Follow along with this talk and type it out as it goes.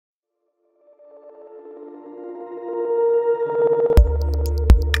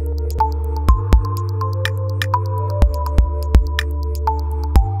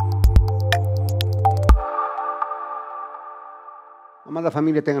Amada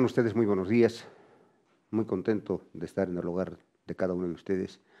familia, tengan ustedes muy buenos días. Muy contento de estar en el hogar de cada uno de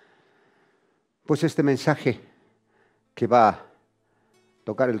ustedes. Pues este mensaje que va a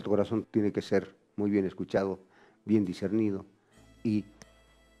tocar el corazón tiene que ser muy bien escuchado, bien discernido, y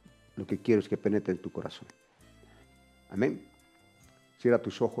lo que quiero es que penetre en tu corazón. Amén. Cierra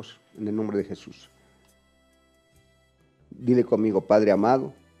tus ojos en el nombre de Jesús. Dile conmigo: Padre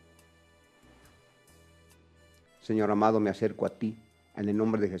amado, Señor amado, me acerco a ti en el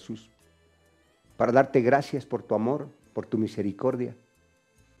nombre de Jesús para darte gracias por tu amor, por tu misericordia,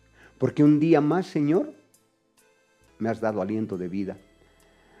 porque un día más, Señor, me has dado aliento de vida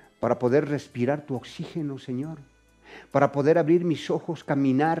para poder respirar tu oxígeno, Señor, para poder abrir mis ojos,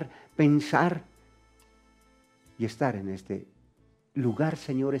 caminar, pensar y estar en este lugar,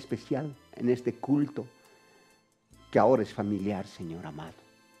 Señor, especial, en este culto que ahora es familiar, Señor amado.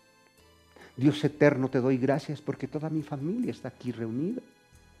 Dios eterno, te doy gracias porque toda mi familia está aquí reunida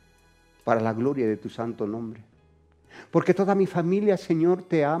para la gloria de tu santo nombre. Porque toda mi familia, Señor,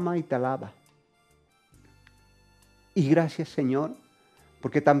 te ama y te alaba. Y gracias, Señor,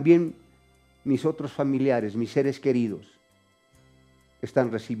 porque también mis otros familiares, mis seres queridos,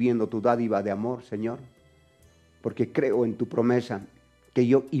 están recibiendo tu dádiva de amor, Señor, porque creo en tu promesa que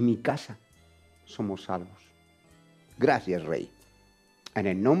yo y mi casa somos salvos. Gracias, Rey. En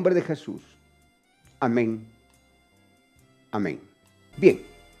el nombre de Jesús. Amén. Amén. Bien.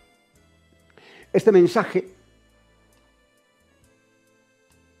 Este mensaje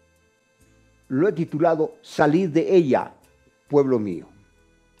lo he titulado Salid de ella, pueblo mío.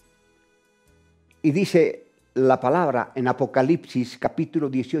 Y dice la palabra en Apocalipsis capítulo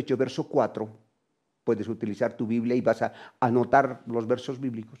 18, verso 4. Puedes utilizar tu Biblia y vas a anotar los versos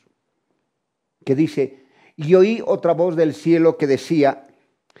bíblicos. Que dice: y oí otra voz del cielo que decía: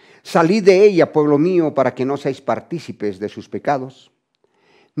 salid de ella, pueblo mío, para que no seáis partícipes de sus pecados,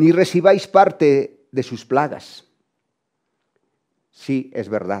 ni recibáis parte de sus plagas. Sí, es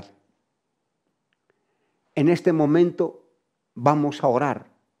verdad. En este momento vamos a orar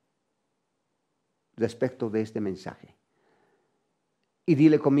respecto de este mensaje. Y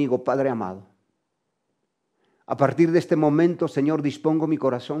dile conmigo: Padre amado, a partir de este momento, Señor, dispongo mi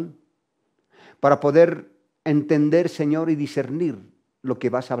corazón para poder entender, Señor, y discernir lo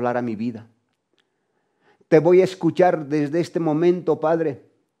que vas a hablar a mi vida. Te voy a escuchar desde este momento, Padre,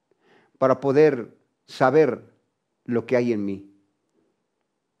 para poder saber lo que hay en mí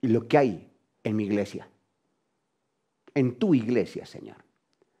y lo que hay en mi iglesia, en tu iglesia, Señor.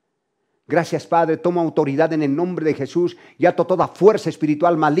 Gracias, Padre. Tomo autoridad en el nombre de Jesús y ato toda fuerza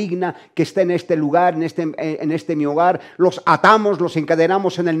espiritual maligna que esté en este lugar, en este mi hogar. Los atamos, los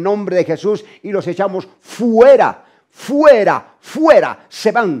encadenamos en el nombre de Jesús y los echamos fuera, fuera, fuera.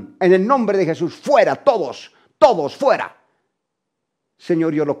 Se van en el nombre de Jesús, fuera, todos, todos, fuera.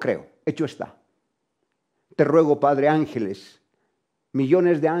 Señor, yo lo creo, hecho está. Te ruego, Padre, ángeles,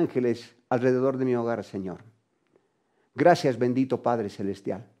 millones de ángeles alrededor de mi hogar, Señor. Gracias, bendito Padre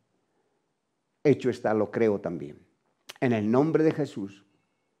celestial. Hecho está, lo creo también. En el nombre de Jesús.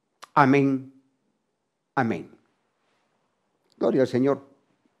 Amén. Amén. Gloria al Señor.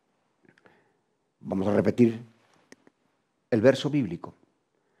 Vamos a repetir el verso bíblico.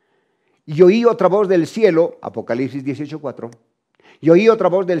 Y oí otra voz del cielo, Apocalipsis 18:4. Y oí otra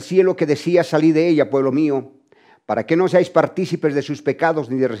voz del cielo que decía: salid de ella, pueblo mío, para que no seáis partícipes de sus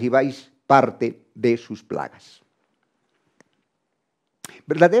pecados, ni recibáis parte de sus plagas.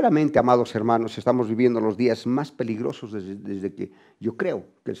 Verdaderamente, amados hermanos, estamos viviendo los días más peligrosos desde que yo creo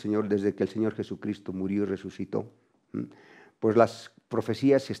que desde que el Señor Jesucristo murió y resucitó. Pues las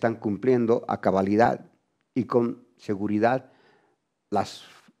profecías se están cumpliendo a cabalidad y con seguridad las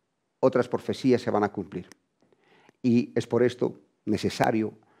otras profecías se van a cumplir. Y es por esto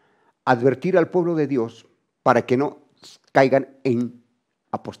necesario advertir al pueblo de Dios para que no caigan en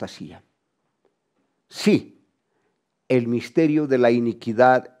apostasía. Sí. El misterio de la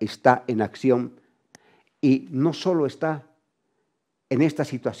iniquidad está en acción y no solo está en esta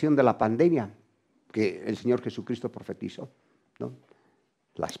situación de la pandemia que el Señor Jesucristo profetizó, ¿no?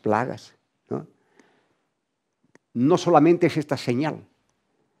 Las plagas, ¿no? No solamente es esta señal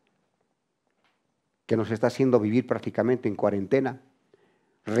que nos está haciendo vivir prácticamente en cuarentena,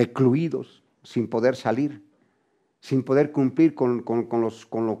 recluidos, sin poder salir, sin poder cumplir con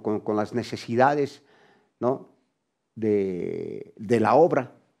las necesidades, ¿no?, de la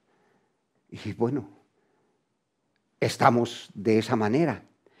obra. Y bueno, estamos de esa manera.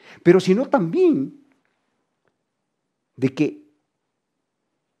 Pero sino también de que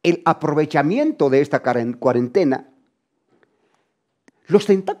el aprovechamiento de esta cuarentena, los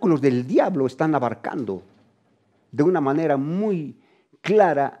tentáculos del diablo están abarcando de una manera muy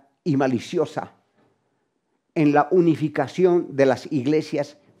clara y maliciosa en la unificación de las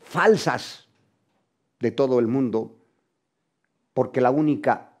iglesias falsas de todo el mundo, porque la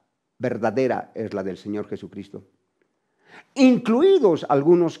única verdadera es la del Señor Jesucristo. Incluidos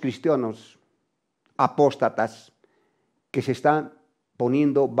algunos cristianos apóstatas que se están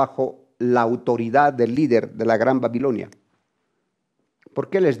poniendo bajo la autoridad del líder de la Gran Babilonia. ¿Por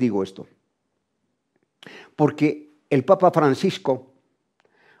qué les digo esto? Porque el Papa Francisco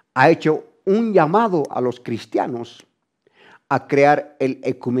ha hecho un llamado a los cristianos a crear el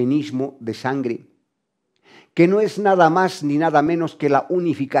ecumenismo de sangre, que no es nada más ni nada menos que la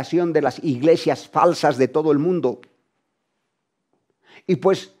unificación de las iglesias falsas de todo el mundo. Y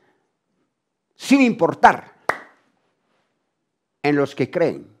pues, sin importar en los que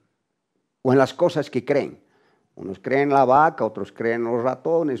creen o en las cosas que creen. Unos creen en la vaca, otros creen en los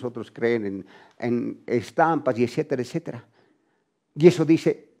ratones, otros creen en estampas y etcétera, etcétera. Y eso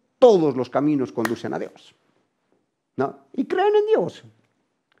dice, todos los caminos conducen a Dios, ¿no? Y creen en Dios.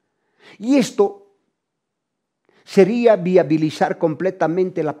 Y esto sería viabilizar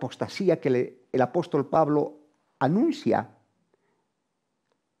completamente la apostasía que el apóstol Pablo anuncia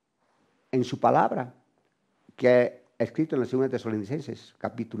en su palabra, que ha escrito en la 2 Tesalonicenses,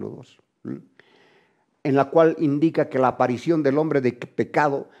 capítulo 2, en la cual indica que la aparición del hombre de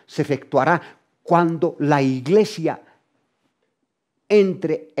pecado se efectuará cuando la iglesia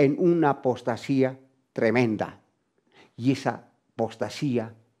entre en una apostasía tremenda. Y esa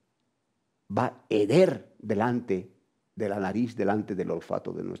apostasía va a heder delante de la nariz, delante del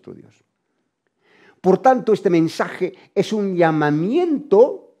olfato de nuestro Dios. Por tanto, este mensaje es un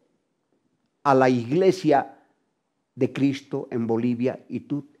llamamiento a la iglesia de Cristo en Bolivia, y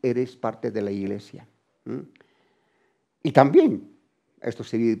tú eres parte de la iglesia. Y también esto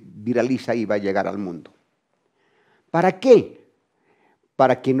se viraliza y va a llegar al mundo. ¿Para qué?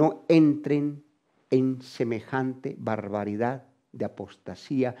 Para que no entren en semejante barbaridad de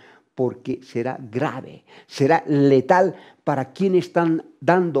apostasía, porque será grave, será letal para quienes están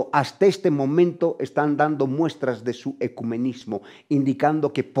dando, hasta este momento, están dando muestras de su ecumenismo,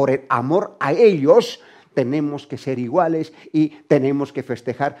 indicando que por el amor a ellos tenemos que ser iguales y tenemos que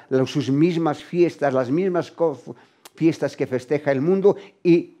festejar sus mismas fiestas, las mismas fiestas que festeja el mundo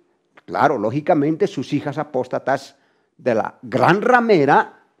y, claro, lógicamente sus hijas apóstatas de la gran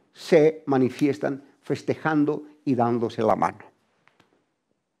ramera se manifiestan festejando y dándose la mano.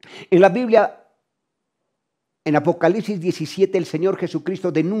 En la Biblia, en Apocalipsis 17, el Señor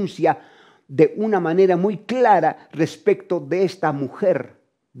Jesucristo denuncia de una manera muy clara respecto de esta mujer,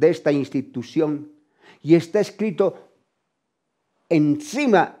 de esta institución, y está escrito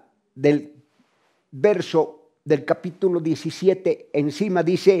encima del verso del capítulo 17, encima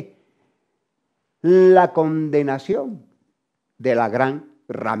dice, la condenación de la gran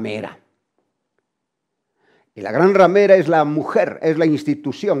ramera. Y la gran ramera es la mujer, es la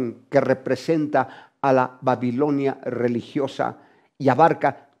institución que representa a la Babilonia religiosa y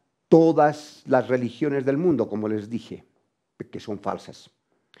abarca todas las religiones del mundo, como les dije, que son falsas.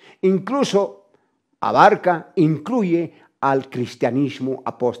 Incluso incluye al cristianismo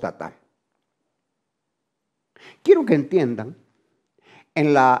apóstata. Quiero que entiendan,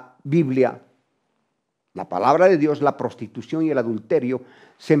 en la Biblia, la palabra de Dios, la prostitución y el adulterio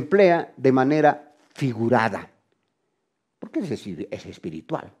se emplea de manera figurada, porque es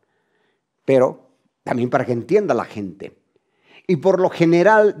espiritual, pero también para que entienda la gente. Y por lo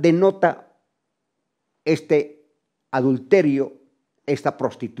general denota este adulterio, esta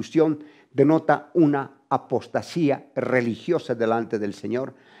prostitución, denota una apostasía religiosa delante del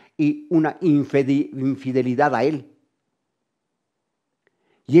Señor y una infidelidad a Él.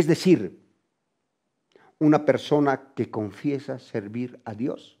 Y es decir, una persona que confiesa servir a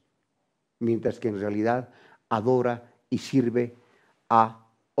Dios, mientras que en realidad adora y sirve a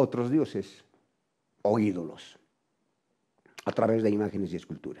otros dioses o ídolos a través de imágenes y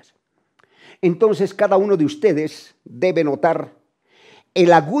esculturas. Entonces, cada uno de ustedes debe notar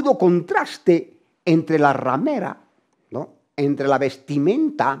el agudo contraste entre la ramera, ¿no?, entre la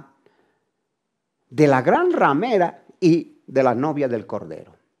vestimenta de la gran ramera y de la novia del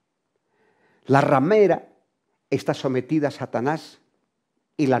Cordero. La ramera está sometida a Satanás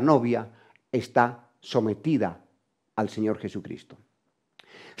y la novia está sometida al Señor Jesucristo.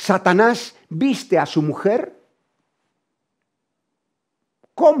 Satanás viste a su mujer.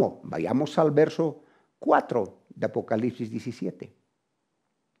 ¿Cómo? Vayamos al verso 4 de Apocalipsis 17.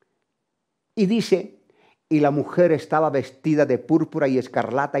 Y dice, y la mujer estaba vestida de púrpura y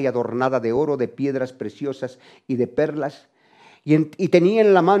escarlata y adornada de oro, de piedras preciosas y de perlas, y tenía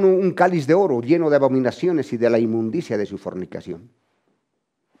en la mano un cáliz de oro lleno de abominaciones y de la inmundicia de su fornicación.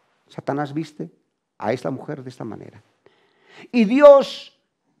 Satanás viste a esta mujer de esta manera. Y Dios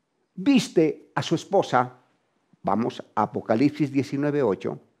viste a su esposa, vamos a Apocalipsis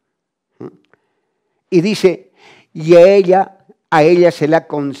 19:8, y dice, y a ella se le ha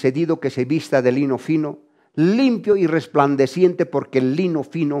concedido que se vista de lino fino, limpio y resplandeciente, porque el lino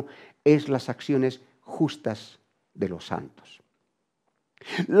fino es las acciones justas de los santos.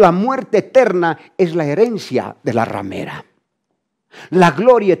 La muerte eterna es la herencia de la ramera. La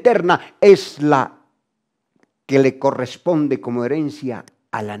gloria eterna es la que le corresponde como herencia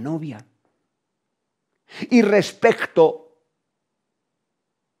a la novia. Y respecto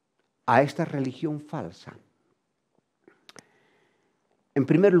a esta religión falsa, en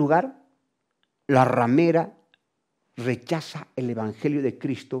primer lugar, la ramera rechaza el evangelio de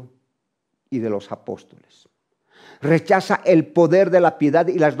Cristo y de los apóstoles. Rechaza el poder de la piedad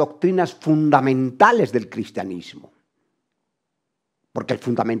y las doctrinas fundamentales del cristianismo, porque el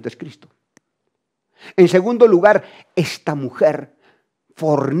fundamento es Cristo. En segundo lugar, esta mujer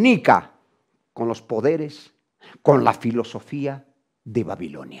fornica con los poderes, con la filosofía de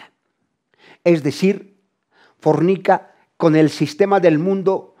Babilonia. Es decir, fornica con el sistema del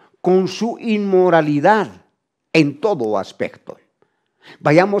mundo, con su inmoralidad en todo aspecto.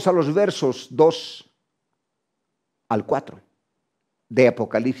 Vayamos a los versos 2 al 4 de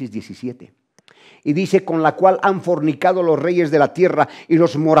Apocalipsis 17. Y dice, con la cual han fornicado los reyes de la tierra, y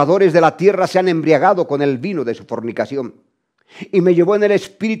los moradores de la tierra se han embriagado con el vino de su fornicación. Y me llevó en el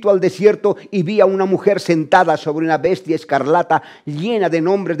espíritu al desierto, y vi a una mujer sentada sobre una bestia escarlata, llena de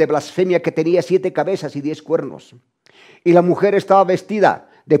nombres de blasfemia, que tenía 7 cabezas y 10 cuernos. Y la mujer estaba vestida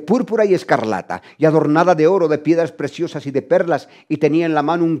de púrpura y escarlata, y adornada de oro, de piedras preciosas y de perlas, y tenía en la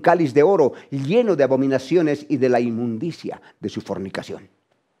mano un cáliz de oro, lleno de abominaciones y de la inmundicia de su fornicación.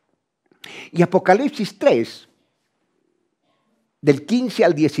 Y Apocalipsis 3, del 15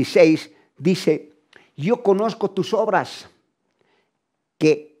 al 16, dice, yo conozco tus obras,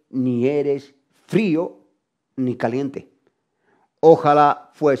 que ni eres frío ni caliente. Ojalá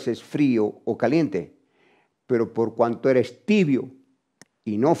fueses frío o caliente, pero por cuanto eres tibio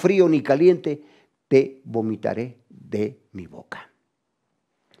y no frío ni caliente, te vomitaré de mi boca.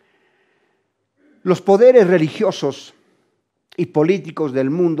 Los poderes religiosos y políticos del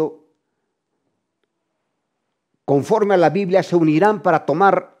mundo, conforme a la Biblia, se unirán para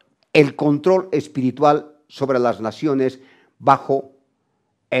tomar el control espiritual sobre las naciones bajo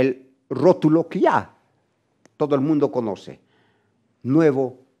el rótulo que ya todo el mundo conoce: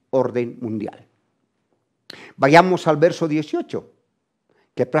 nuevo orden mundial. Vayamos al verso 18,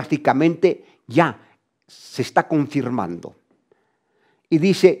 que prácticamente ya se está confirmando. Y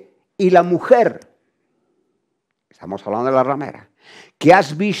dice, y la mujer, estamos hablando de la ramera, que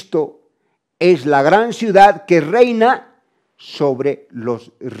has visto es la gran ciudad que reina sobre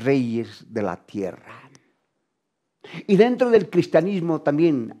los reyes de la tierra. Y dentro del cristianismo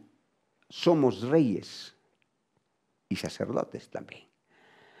también somos reyes y sacerdotes también.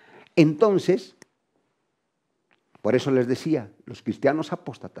 Entonces, por eso les decía, los cristianos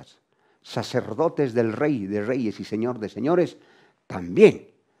apóstatas, sacerdotes del Rey de Reyes y Señor de Señores, también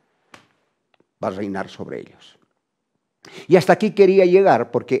va a reinar sobre ellos. Y hasta aquí quería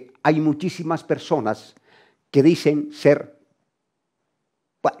llegar, porque hay muchísimas personas que dicen ser,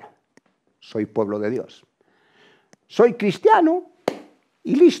 bueno, soy pueblo de Dios, soy cristiano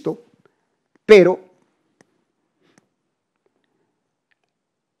y listo, pero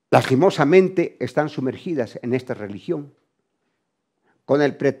lastimosamente están sumergidas en esta religión con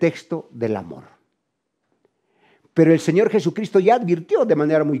el pretexto del amor. Pero el Señor Jesucristo ya advirtió de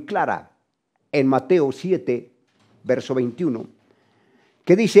manera muy clara en Mateo 7, verso 21,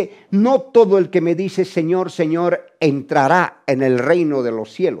 que dice, no todo el que me dice Señor, Señor, entrará en el reino de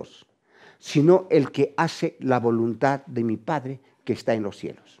los cielos, sino el que hace la voluntad de mi Padre que está en los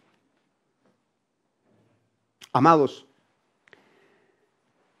cielos. Amados,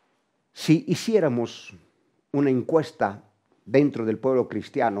 si hiciéramos una encuesta dentro del pueblo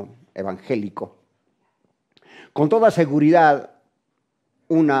cristiano evangélico, con toda seguridad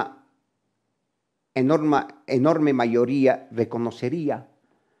una enorme mayoría reconocería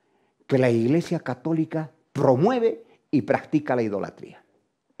que la Iglesia Católica promueve y practica la idolatría,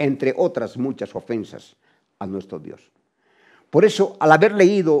 entre otras muchas ofensas a nuestro Dios. Por eso, al haber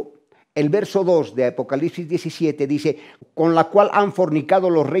leído el verso 2 de Apocalipsis 17, dice, con la cual han fornicado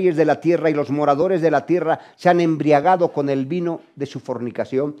los reyes de la tierra y los moradores de la tierra se han embriagado con el vino de su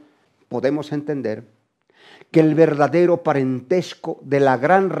fornicación, podemos entender que el verdadero parentesco de la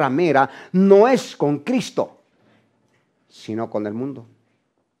gran ramera no es con Cristo, sino con el mundo.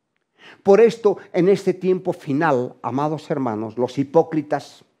 Por esto, en este tiempo final, amados hermanos, los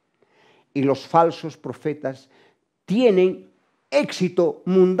hipócritas y los falsos profetas tienen éxito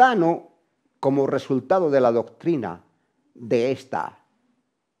mundano como resultado de la doctrina de esta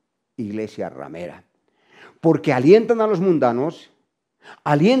iglesia ramera. Porque alientan a los mundanos,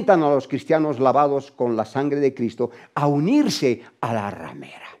 alientan a los cristianos lavados con la sangre de Cristo a unirse a la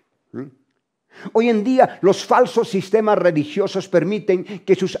ramera. Hoy en día los falsos sistemas religiosos permiten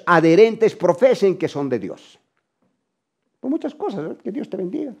que sus adherentes profesen que son de Dios. Por muchas cosas, ¿eh? Que Dios te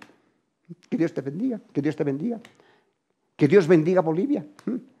bendiga. Que Dios te bendiga, que Dios te bendiga. Que Dios bendiga Bolivia.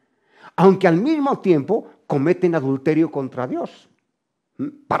 Aunque al mismo tiempo cometen adulterio contra Dios,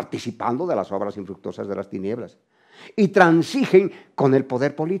 participando de las obras infructuosas de las tinieblas. Y transigen con el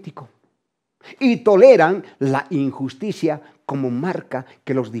poder político. Y toleran la injusticia como marca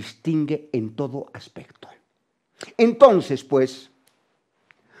que los distingue en todo aspecto. Entonces, pues,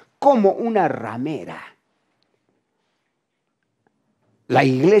 como una ramera, la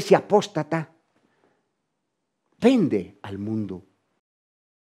iglesia apóstata vende al mundo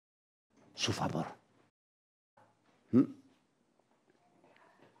su favor.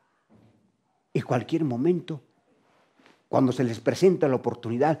 Y cualquier momento, cuando se les presenta la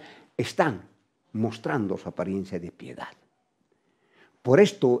oportunidad, están mostrando su apariencia de piedad. Por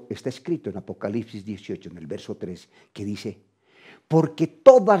esto está escrito en Apocalipsis 18, en el verso 3, que dice: porque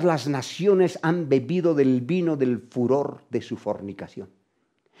todas las naciones han bebido del vino del furor de su fornicación.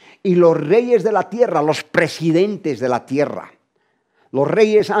 Y los reyes de la tierra, los presidentes de la tierra, los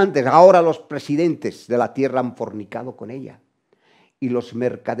reyes antes, ahora los presidentes de la tierra han fornicado con ella. Y los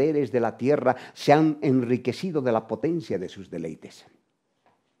mercaderes de la tierra se han enriquecido de la potencia de sus deleites.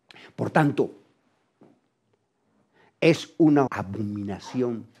 Por tanto, es una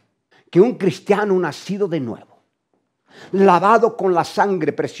abominación que un cristiano nacido de nuevo, lavado con la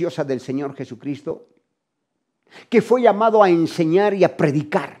sangre preciosa del Señor Jesucristo, que fue llamado a enseñar y a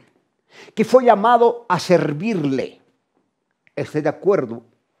predicar, que fue llamado a servirle, esté de acuerdo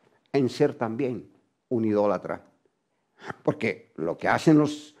en ser también un idólatra. Porque lo que hacen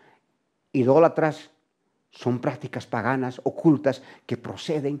los idólatras son prácticas paganas ocultas que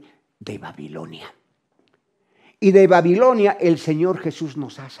proceden de Babilonia. Y de Babilonia el Señor Jesús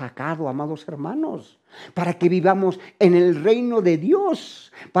nos ha sacado, amados hermanos, para que vivamos en el reino de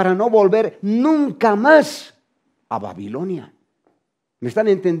Dios, para no volver nunca más a Babilonia. ¿Me están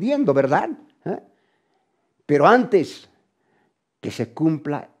entendiendo, verdad? Pero antes que se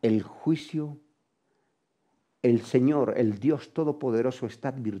cumpla el juicio, el Señor, el Dios Todopoderoso, está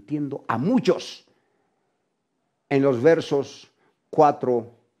advirtiendo a muchos en los versos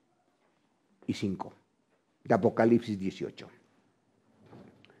 4 y 5 de Apocalipsis 18.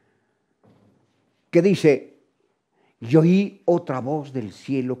 Que dice: y oí otra voz del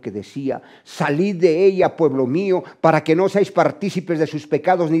cielo que decía: salid de ella, pueblo mío, para que no seáis partícipes de sus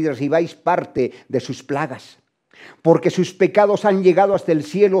pecados ni recibáis parte de sus plagas. Porque sus pecados han llegado hasta el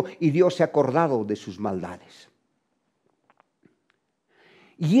cielo y Dios se ha acordado de sus maldades.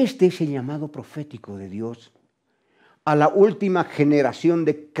 Y este es el llamado profético de Dios a la última generación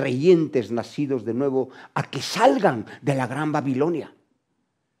de creyentes nacidos de nuevo, a que salgan de la gran Babilonia.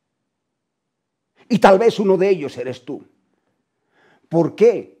 Y tal vez uno de ellos eres tú. ¿Por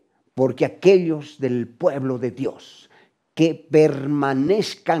qué? Porque aquellos del pueblo de Dios que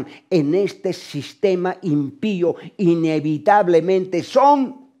permanezcan en este sistema impío inevitablemente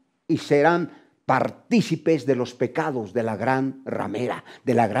son y serán partícipes de los pecados de la gran ramera,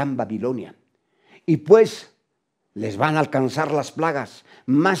 de la gran Babilonia. Y pues les van a alcanzar las plagas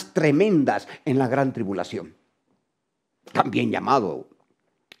más tremendas en la gran tribulación, también llamado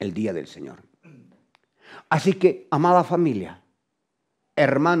el día del Señor. Así que, amada familia,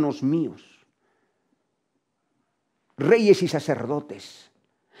 hermanos míos, reyes y sacerdotes,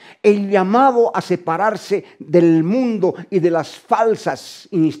 el llamado a separarse del mundo y de las falsas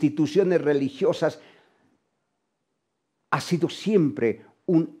instituciones religiosas ha sido siempre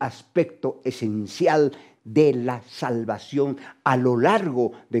un aspecto esencial de la salvación a lo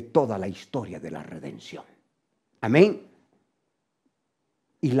largo de toda la historia de la redención. Amén.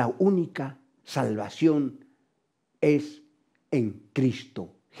 Y la única salvación es en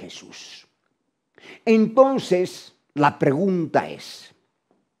Cristo Jesús. Entonces, la pregunta es: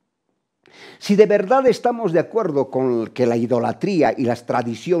 si de verdad estamos de acuerdo con que la idolatría y las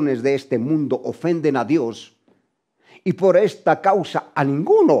tradiciones de este mundo ofenden a Dios, y por esta causa a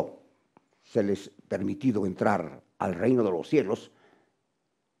ninguno se les ha permitido entrar al reino de los cielos,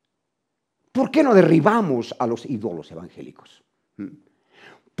 ¿por qué no derribamos a los ídolos evangélicos?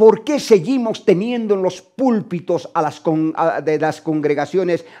 ¿Por qué seguimos teniendo en los púlpitos de las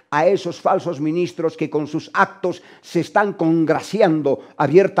congregaciones a esos falsos ministros que con sus actos se están congraciando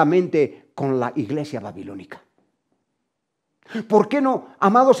abiertamente con la iglesia babilónica? ¿Por qué no,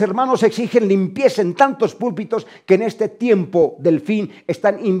 amados hermanos, exigen limpieza en tantos púlpitos que en este tiempo del fin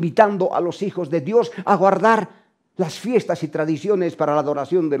están invitando a los hijos de Dios a guardar las fiestas y tradiciones para la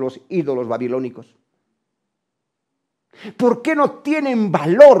adoración de los ídolos babilónicos? ¿Por qué no tienen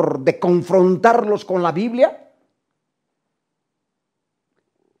valor de confrontarlos con la Biblia?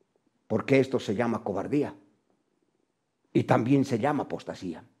 Porque esto se llama cobardía y también se llama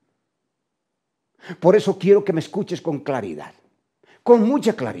apostasía. Por eso quiero que me escuches con claridad, con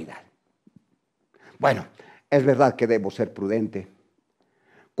mucha claridad. Bueno, es verdad que debo ser prudente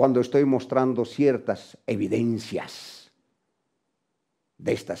cuando estoy mostrando ciertas evidencias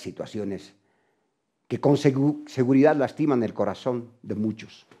de estas situaciones que con seguridad lastiman el corazón de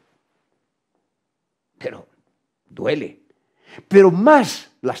muchos. Pero duele. Pero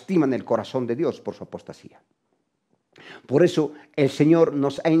más lastiman el corazón de Dios por su apostasía. Por eso el Señor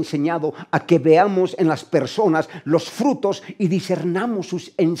nos ha enseñado a que veamos en las personas los frutos y discernamos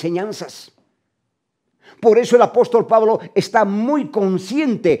sus enseñanzas. Por eso el apóstol Pablo está muy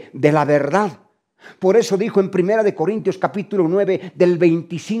consciente de la verdad. Por eso dijo en 1 Corintios capítulo 9 del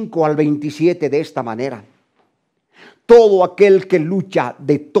 25 al 27 de esta manera: todo aquel que lucha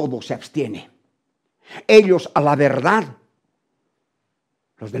de todo se abstiene. Ellos a la verdad,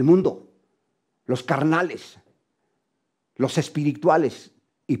 los del mundo, los carnales, los espirituales,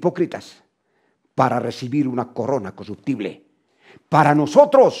 hipócritas, para recibir una corona corruptible. Para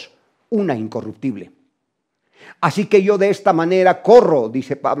nosotros, una incorruptible. Así que yo de esta manera corro,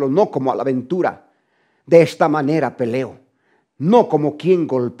 dice Pablo, no como a la aventura. De esta manera peleo, no como quien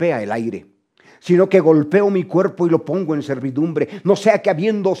golpea el aire, sino que golpeo mi cuerpo y lo pongo en servidumbre, no sea que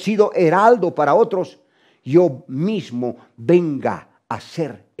habiendo sido heraldo para otros, yo mismo venga a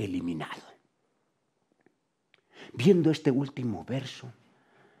ser eliminado. Viendo este último verso,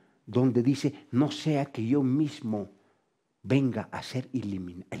 donde dice, no sea que yo mismo venga a ser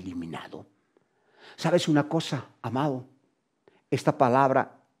eliminado. ¿Sabes una cosa, amado? Esta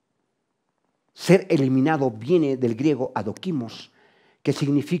palabra, ser eliminado, viene del griego adokimos, que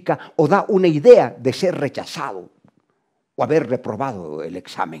significa o da una idea de ser rechazado o haber reprobado el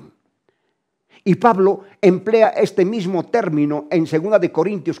examen. Y Pablo emplea este mismo término en 2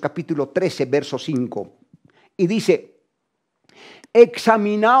 Corintios capítulo 13, verso 5. Y dice,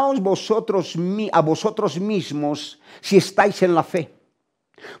 examinaos a vosotros mismos si estáis en la fe.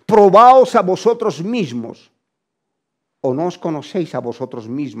 Probaos a vosotros mismos. ¿O no os conocéis a vosotros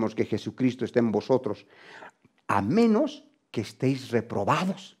mismos que Jesucristo está en vosotros? A menos que estéis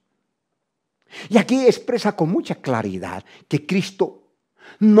reprobados. Y aquí expresa con mucha claridad que Cristo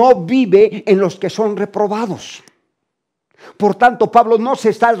no vive en los que son reprobados. Por tanto, Pablo no se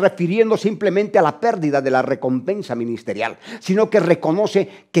está refiriendo simplemente a la pérdida de la recompensa ministerial, sino que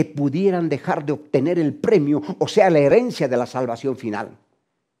reconoce que pudieran dejar de obtener el premio, o sea, la herencia de la salvación final.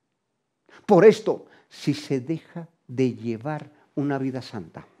 Por esto, si se deja de llevar una vida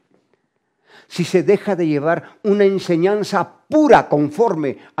santa, si se deja de llevar una enseñanza pura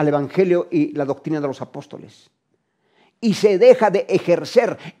conforme al Evangelio y la doctrina de los apóstoles, y se deja de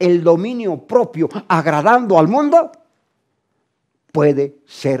ejercer el dominio propio agradando al mundo, puede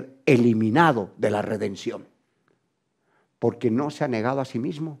ser eliminado de la redención, porque no se ha negado a sí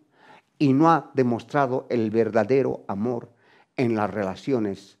mismo y no ha demostrado el verdadero amor en las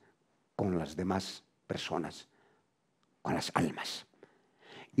relaciones con las demás personas, con las almas.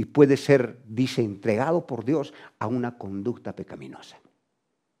 Y puede ser, dice, entregado por Dios a una conducta pecaminosa.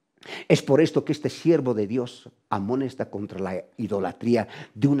 Es por esto que este siervo de Dios amonesta contra la idolatría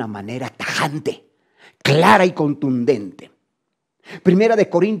de una manera tajante, clara y contundente. 1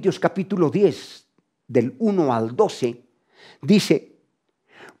 Corintios capítulo 10, del 1 al 12, dice,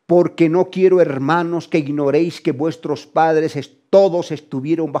 porque no quiero, hermanos, que ignoréis que vuestros padres todos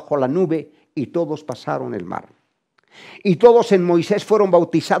estuvieron bajo la nube y todos pasaron el mar. Y todos en Moisés fueron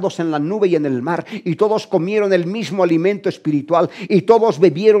bautizados en la nube y en el mar, y todos comieron el mismo alimento espiritual, y todos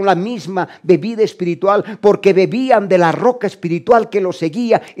bebieron la misma bebida espiritual, porque bebían de la roca espiritual que los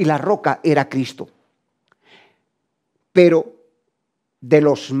seguía, y la roca era Cristo. Pero de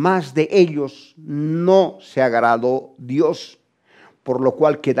los más de ellos no se agradó Dios, por lo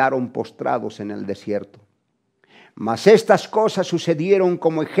cual quedaron postrados en el desierto. Mas estas cosas sucedieron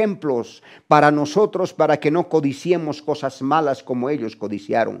como ejemplos para nosotros, para que no codiciemos cosas malas como ellos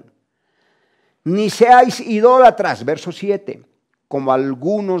codiciaron. Ni seáis idólatras, verso 7, como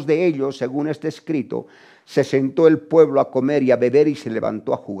algunos de ellos, según está escrito, se sentó el pueblo a comer y a beber y se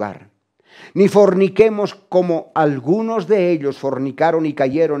levantó a jugar. Ni forniquemos como algunos de ellos fornicaron y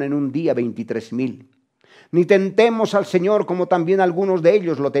cayeron en un día 23,000. Ni tentemos al Señor como también algunos de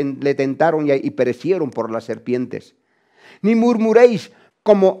ellos le tentaron y perecieron por las serpientes. Ni murmuréis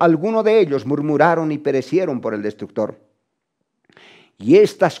como algunos de ellos murmuraron y perecieron por el destructor. Y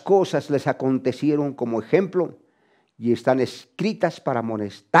estas cosas les acontecieron como ejemplo y están escritas para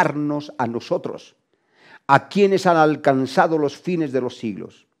amonestarnos a nosotros, a quienes han alcanzado los fines de los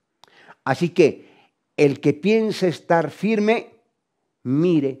siglos. Así que el que piense estar firme,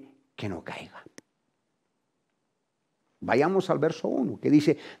 mire que no caiga. Vayamos al verso 1, que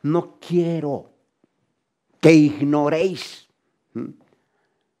dice, no quiero que ignoréis.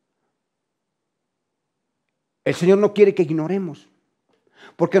 El Señor no quiere que ignoremos,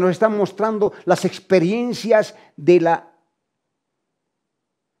 porque nos está mostrando las experiencias de la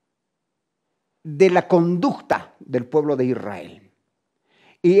conducta del pueblo de Israel.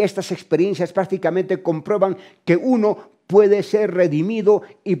 Y estas experiencias prácticamente comprueban que uno puede ser redimido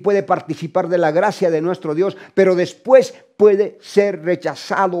y puede participar de la gracia de nuestro Dios, pero después puede ser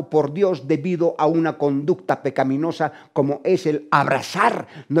rechazado por Dios debido a una conducta pecaminosa como es el abrazar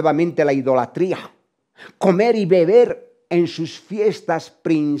nuevamente la idolatría, comer y beber en sus fiestas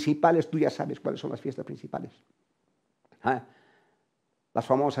principales. Tú ya sabes cuáles son las fiestas principales. Las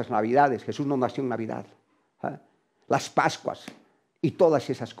famosas Navidades, Jesús no nació en Navidad. Las Pascuas y todas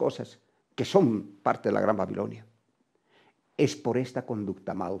esas cosas que son parte de la Gran Babilonia. Es por esta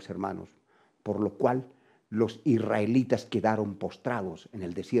conducta, amados hermanos, por lo cual los israelitas quedaron postrados en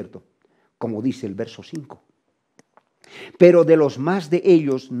el desierto, como dice el verso 5. Pero de los más de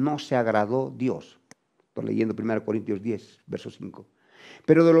ellos no se agradó Dios. Estoy leyendo 1 Corintios 10, verso 5.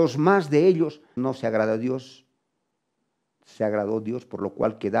 Pero de los más de ellos no se agradó Dios, por lo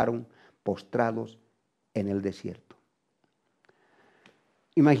cual quedaron postrados en el desierto.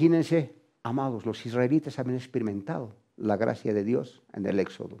 Imagínense, amados, los israelitas habían experimentado la gracia de Dios en el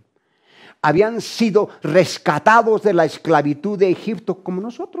Éxodo. Habían sido rescatados de la esclavitud de Egipto como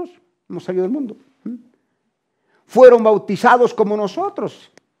nosotros, hemos salido del mundo. Fueron bautizados como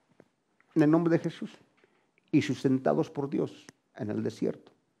nosotros en el nombre de Jesús y sustentados por Dios en el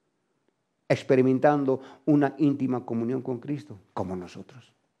desierto, experimentando una íntima comunión con Cristo como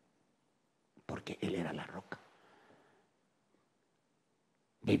nosotros, porque Él era la roca.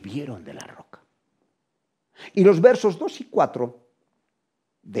 Bebieron de la roca. Y los versos 2 y 4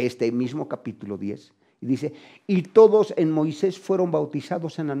 de este mismo capítulo 10, dice, y todos en Moisés fueron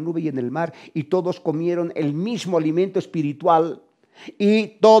bautizados en la nube y en el mar, y todos comieron el mismo alimento espiritual,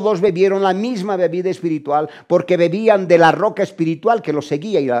 y todos bebieron la misma bebida espiritual, porque bebían de la roca espiritual que los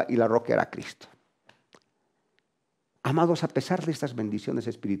seguía, y la roca era Cristo. Amados, a pesar de estas bendiciones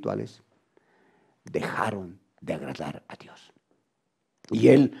espirituales, dejaron de agradar a Dios. Y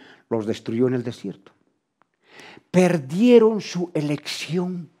Él los destruyó en el desierto. Perdieron su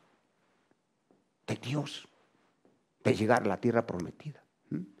elección de Dios de llegar a la tierra prometida.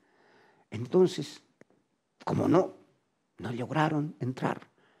 Entonces, como no lograron entrar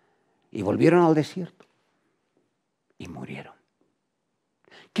y volvieron al desierto y murieron.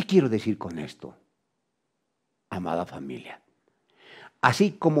 ¿Qué quiero decir con esto, amada familia?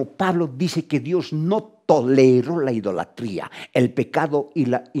 Así como Pablo dice que Dios no toleró la idolatría, el pecado y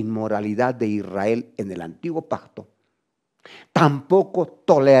la inmoralidad de Israel en el antiguo pacto, tampoco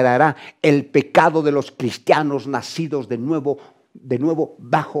tolerará el pecado de los cristianos nacidos de nuevo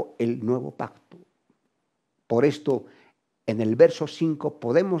bajo el nuevo pacto. Por esto, en el verso 5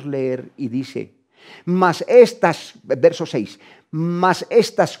 podemos leer y dice, verso 6, mas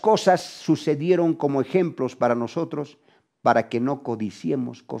estas cosas sucedieron como ejemplos para nosotros, para que no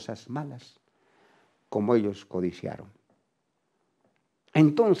codiciemos cosas malas, como ellos codiciaron.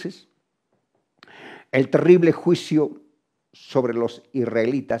 Entonces, el terrible juicio sobre los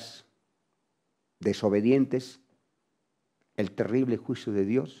israelitas desobedientes, el terrible juicio de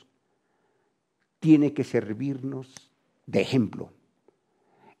Dios, tiene que servirnos de ejemplo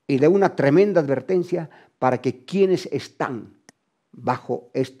y de una tremenda advertencia para que quienes están bajo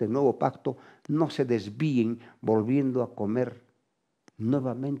este nuevo pacto no se desvíen volviendo a comer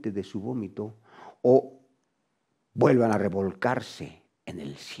nuevamente de su vómito o vuelvan a revolcarse en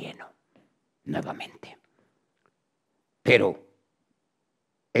el cieno nuevamente. Pero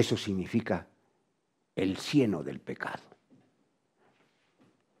eso significa el cieno del pecado,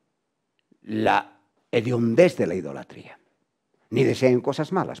 la hediondez de la idolatría. Ni deseen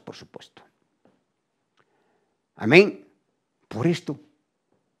cosas malas, por supuesto. Amén. Por esto,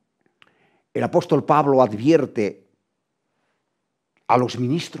 el apóstol Pablo advierte a los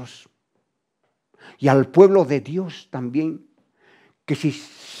ministros y al pueblo de Dios también que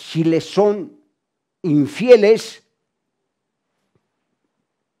si les son infieles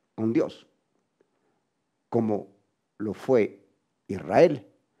con Dios, como lo fue Israel,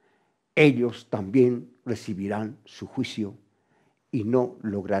 ellos también recibirán su juicio y no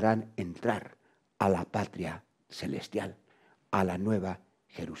lograrán entrar a la patria celestial, a la nueva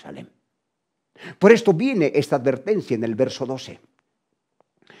Jerusalén. Por esto viene esta advertencia en el verso 12.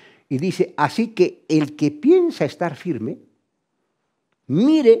 Y dice, así que el que piensa estar firme,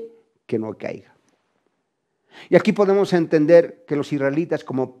 mire que no caiga. Y aquí podemos entender que los israelitas,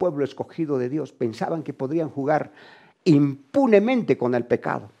 como pueblo escogido de Dios, pensaban que podrían jugar impunemente con el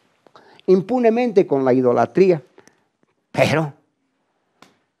pecado, impunemente con la idolatría. Pero,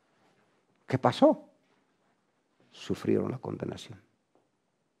 ¿qué pasó? Sufrieron la condenación.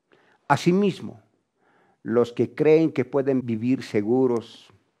 Asimismo, los que creen que pueden vivir seguros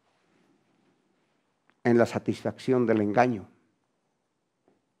en la satisfacción del engaño,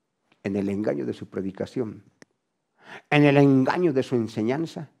 en el engaño de su predicación, en el engaño de su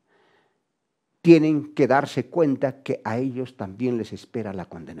enseñanza, tienen que darse cuenta que a ellos también les espera la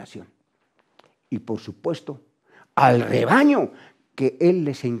condenación. Y por supuesto, al rebaño que Él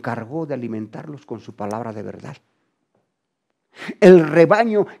les encargó de alimentarlos con su palabra de verdad. El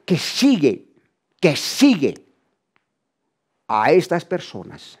rebaño que sigue a estas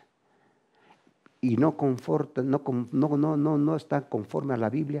personas y no están conforme a la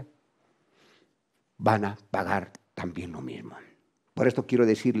Biblia, van a pagar también lo mismo. Por esto quiero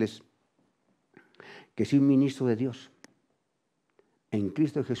decirles que si un ministro de Dios en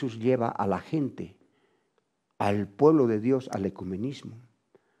Cristo Jesús lleva a la gente, al pueblo de Dios, al ecumenismo,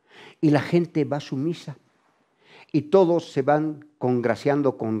 y la gente va sumisa, y todos se van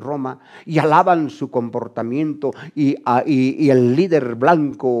congraciando con Roma y alaban su comportamiento y el líder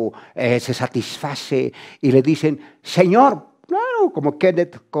blanco se satisface y le dicen, Señor, claro, como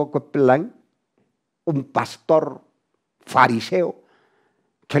Kenneth Copeland, un pastor fariseo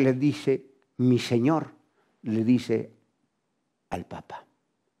que le dice, mi Señor, le dice al Papa.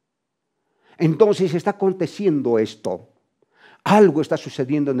 Entonces está aconteciendo esto. Algo está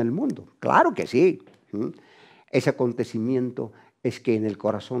sucediendo en el mundo. Claro que sí. Ese acontecimiento es que en el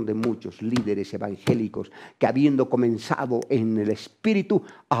corazón de muchos líderes evangélicos que habiendo comenzado en el espíritu,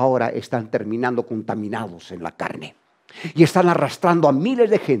 ahora están terminando contaminados en la carne. Y están arrastrando a miles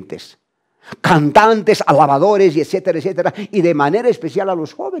de gentes, cantantes, alabadores, y etcétera, etcétera, y de manera especial a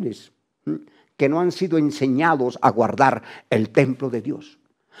los jóvenes que no han sido enseñados a guardar el templo de Dios.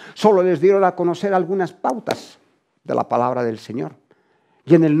 Solo les dieron a conocer algunas pautas de la palabra del Señor.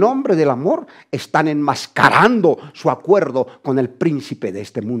 Y en el nombre del amor están enmascarando su acuerdo con el príncipe de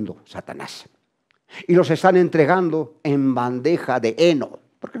este mundo, Satanás. Y los están entregando en bandeja de heno,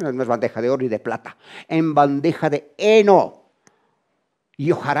 porque no es bandeja de oro y de plata, en bandeja de heno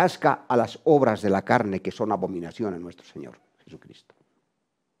y hojarasca a las obras de la carne que son abominación a nuestro Señor Jesucristo.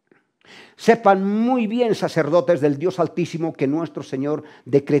 Sepan muy bien, sacerdotes del Dios Altísimo, que nuestro Señor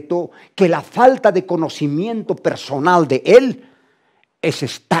decretó que la falta de conocimiento personal de Él es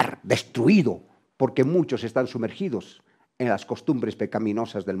estar destruido, porque muchos están sumergidos en las costumbres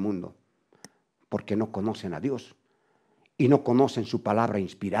pecaminosas del mundo, porque no conocen a Dios y no conocen su palabra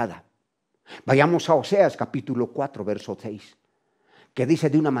inspirada. Vayamos a Oseas capítulo 4, verso 6, que dice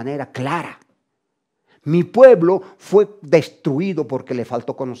de una manera clara, mi pueblo fue destruido porque le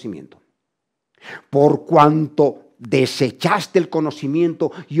faltó conocimiento. Por cuanto desechaste el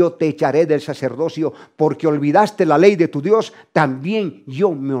conocimiento, yo te echaré del sacerdocio, porque olvidaste la ley de tu Dios, también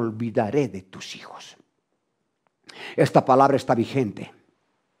yo me olvidaré de tus hijos. Esta palabra está vigente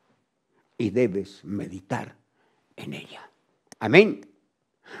y debes meditar en ella. Amén.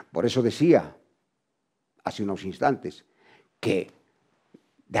 Por eso decía hace unos instantes que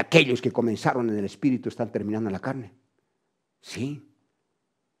de aquellos que comenzaron en el espíritu están terminando en la carne. Sí,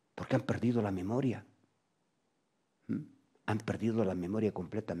 porque han perdido la memoria. Han perdido la memoria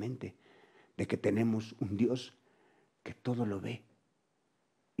completamente de que tenemos un Dios que todo lo ve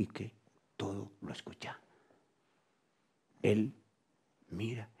y que todo lo escucha. Él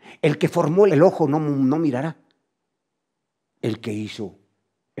mira. El que formó el ojo no mirará. El que hizo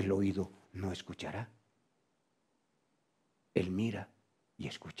el oído no escuchará. Él mira y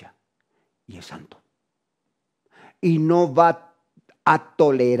escucha y es santo. Y no va a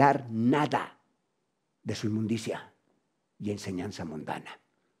tolerar nada de su inmundicia y enseñanza mundana.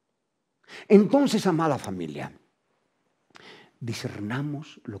 Entonces, amada familia,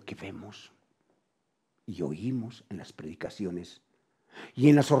 discernamos lo que vemos y oímos en las predicaciones y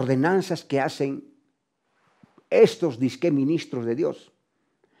en las ordenanzas que hacen estos disque ministros de Dios.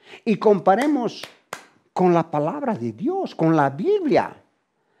 Y comparemos con la palabra de Dios, con la Biblia.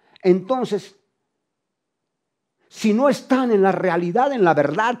 Entonces, si no están en la realidad, en la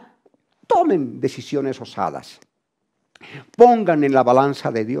verdad, tomen decisiones osadas. Pongan en la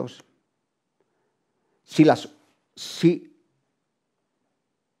balanza de Dios. Si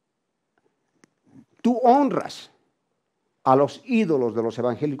tú honras a los ídolos de los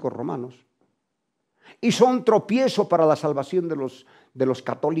evangélicos romanos y son tropiezo para la salvación de los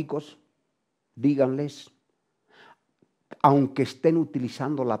católicos, díganles, aunque estén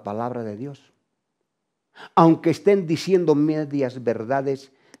utilizando la palabra de Dios, aunque estén diciendo medias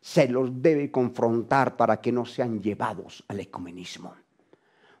verdades, se los debe confrontar para que no sean llevados al ecumenismo,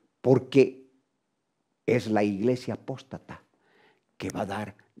 porque es la iglesia apóstata que va a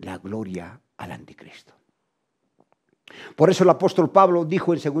dar la gloria al anticristo. Por eso el apóstol Pablo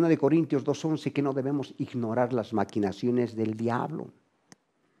dijo en 2 Corintios 2:11 que no debemos ignorar las maquinaciones del diablo.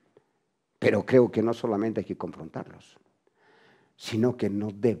 Pero creo que no solamente hay que confrontarlos, sino que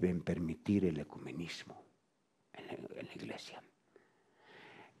no deben permitir el ecumenismo en la iglesia.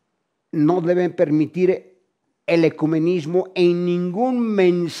 No deben permitir el ecumenismo en ningún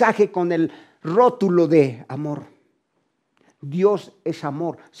mensaje con el rótulo de amor. Dios es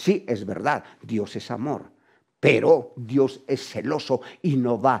amor. Sí, es verdad, Dios es amor. Pero Dios es celoso y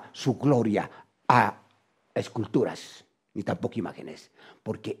no da su gloria a esculturas, ni tampoco imágenes,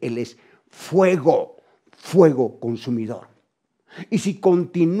 porque Él es fuego, fuego consumidor. Y si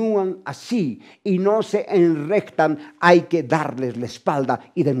continúan así y no se enrectan, hay que darles la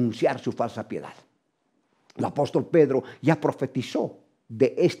espalda y denunciar su falsa piedad. El apóstol Pedro ya profetizó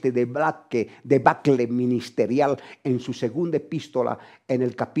de este debacle ministerial en su segunda epístola, en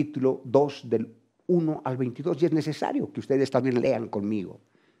el capítulo 2 del 1 al 22, y es necesario que ustedes también lean conmigo.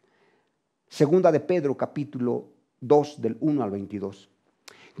 Segunda de Pedro, capítulo 2 del 1 al 22.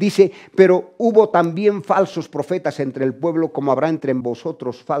 Dice, pero hubo también falsos profetas entre el pueblo, como habrá entre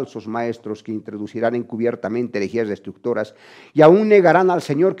vosotros falsos maestros que introducirán encubiertamente herejías destructoras y aún negarán al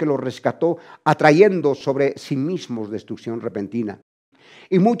Señor que los rescató, atrayendo sobre sí mismos destrucción repentina.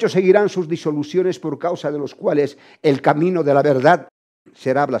 Y muchos seguirán sus disoluciones, por causa de los cuales el camino de la verdad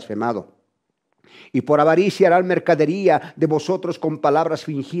será blasfemado. Y por avaricia harán mercadería de vosotros con palabras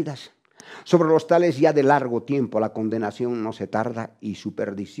fingidas. Sobre los tales ya de largo tiempo la condenación no se tarda y su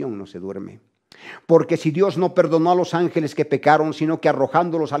perdición no se duerme. Porque si Dios no perdonó a los ángeles que pecaron, sino que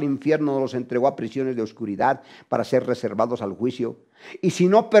arrojándolos al infierno los entregó a prisiones de oscuridad para ser reservados al juicio. Y si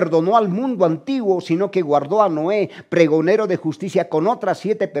no perdonó al mundo antiguo, sino que guardó a Noé, pregonero de justicia, con otras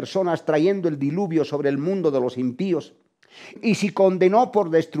 7 personas, trayendo el diluvio sobre el mundo de los impíos. Y si condenó por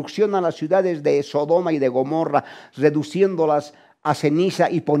destrucción a las ciudades de Sodoma y de Gomorra, reduciéndolas a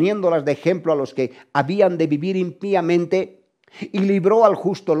ceniza y poniéndolas de ejemplo a los que habían de vivir impíamente, y libró al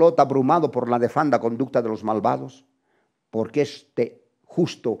justo Lot abrumado por la nefanda conducta de los malvados, porque este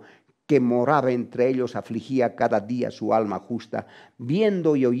justo que moraba entre ellos afligía cada día su alma justa,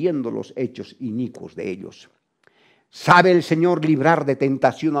 viendo y oyendo los hechos inicuos de ellos. Sabe el Señor librar de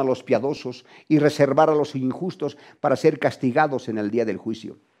tentación a los piadosos y reservar a los injustos para ser castigados en el día del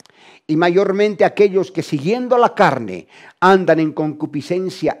juicio. Y mayormente aquellos que siguiendo la carne andan en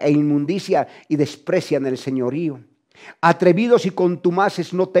concupiscencia e inmundicia y desprecian el señorío. Atrevidos y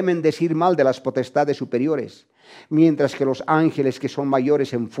contumaces no temen decir mal de las potestades superiores, mientras que los ángeles que son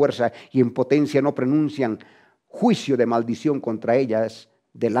mayores en fuerza y en potencia no pronuncian juicio de maldición contra ellas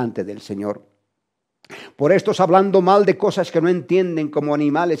delante del Señor. Por estos, hablando mal de cosas que no entienden, como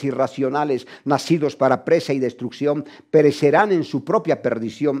animales irracionales nacidos para presa y destrucción, perecerán en su propia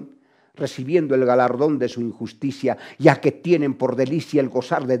perdición, recibiendo el galardón de su injusticia, ya que tienen por delicia el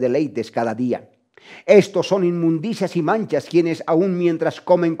gozar de deleites cada día. Estos son inmundicias y manchas, quienes aun mientras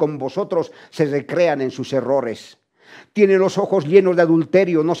comen con vosotros se recrean en sus errores. Tienen los ojos llenos de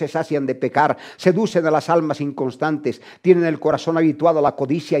adulterio, no se sacian de pecar, seducen a las almas inconstantes, tienen el corazón habituado a la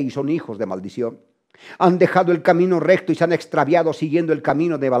codicia y son hijos de maldición. Han dejado el camino recto y se han extraviado siguiendo el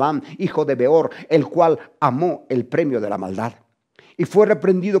camino de Balaam, hijo de Beor, el cual amó el premio de la maldad. Y fue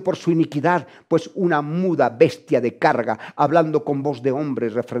reprendido por su iniquidad, pues una muda bestia de carga, hablando con voz de hombre,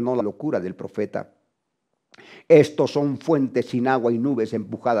 refrenó la locura del profeta. Estos son fuentes sin agua y nubes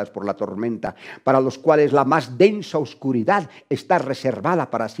empujadas por la tormenta, para los cuales la más densa oscuridad está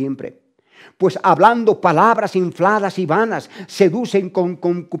reservada para siempre. Pues hablando palabras infladas y vanas, seducen con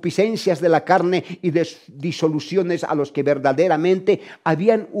concupiscencias de la carne y de disoluciones a los que verdaderamente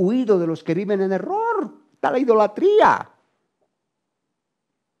habían huido de los que viven en error. Está la idolatría.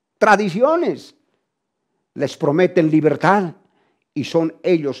 Tradiciones. Les prometen libertad y son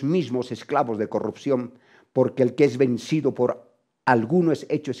ellos mismos esclavos de corrupción, porque el que es vencido por alguno es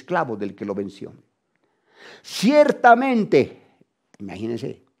hecho esclavo del que lo venció. Ciertamente,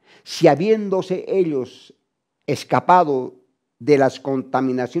 imagínense, si habiéndose ellos escapado de las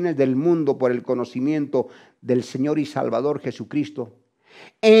contaminaciones del mundo por el conocimiento del Señor y Salvador Jesucristo,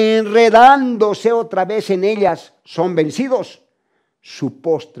 enredándose otra vez en ellas, son vencidos, su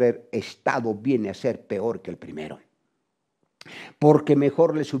postrer estado viene a ser peor que el primero. Porque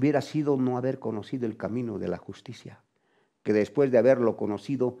mejor les hubiera sido no haber conocido el camino de la justicia, que después de haberlo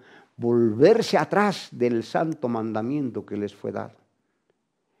conocido, volverse atrás del santo mandamiento que les fue dado.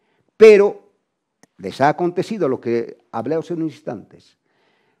 Pero les ha acontecido lo que hablé hace unos instantes,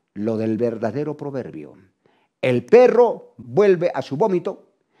 lo del verdadero proverbio. El perro vuelve a su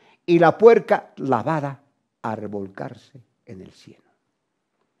vómito y la puerca lavada a revolcarse en el cielo.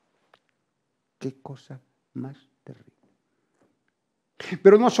 Qué cosa más terrible.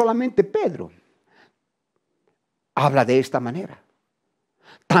 Pero no solamente Pedro habla de esta manera.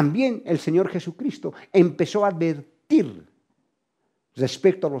 También el Señor Jesucristo empezó a advertir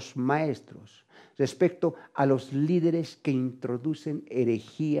respecto a los maestros, respecto a los líderes que introducen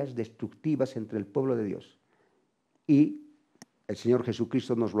herejías destructivas entre el pueblo de Dios. Y el Señor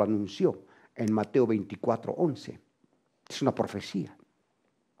Jesucristo nos lo anunció en Mateo 24:11. Es una profecía.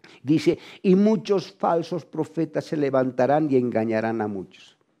 Dice, y muchos falsos profetas se levantarán y engañarán a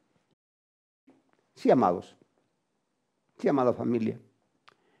muchos. Sí, amados. Sí, amada familia.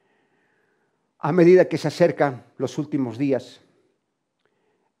 A medida que se acercan los últimos días,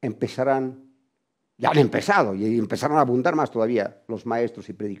 ya han empezado y empezarán a abundar más todavía los maestros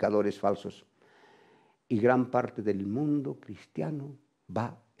y predicadores falsos. Y gran parte del mundo cristiano va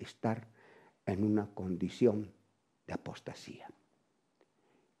a estar en una condición de apostasía.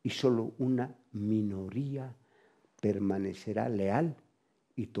 Y solo una minoría permanecerá leal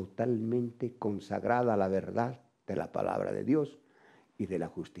y totalmente consagrada a la verdad de la palabra de Dios y de la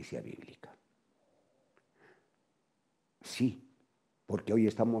justicia bíblica. Sí, porque hoy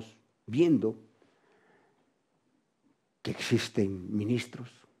estamos viendo que existen ministros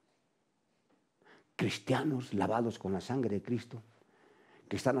cristianos lavados con la sangre de Cristo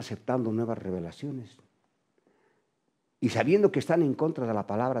que están aceptando nuevas revelaciones y sabiendo que están en contra de la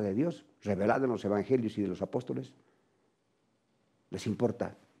palabra de Dios revelada en los evangelios y de los apóstoles, les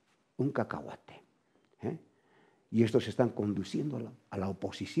importa un cacahuate. Y estos se están conduciendo a la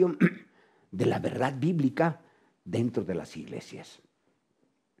oposición de la verdad bíblica dentro de las iglesias.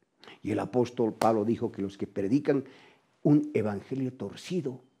 Y el apóstol Pablo dijo que los que predican un evangelio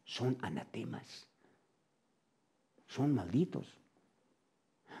torcido son anatemas, son malditos.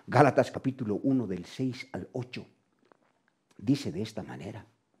 Gálatas capítulo 1 del 6 al 8 dice de esta manera: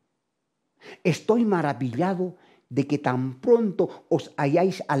 estoy maravillado de que tan pronto os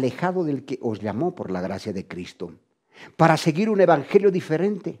hayáis alejado del que os llamó por la gracia de Cristo, para seguir un evangelio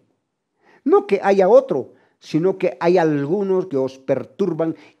diferente. No que haya otro, sino que hay algunos que os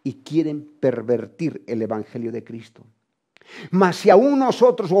perturban y quieren pervertir el evangelio de Cristo. Mas si aún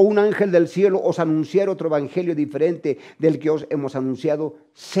nosotros o un ángel del cielo os anunciara otro evangelio diferente del que os hemos anunciado,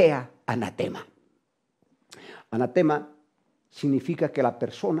 sea anatema. Anatema significa que la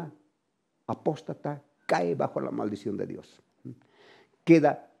persona apóstata cae bajo la maldición de Dios.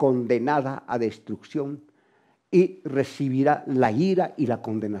 Queda condenada a destrucción y recibirá la ira y la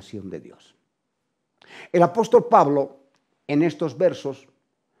condenación de Dios. El apóstol Pablo, en estos versos,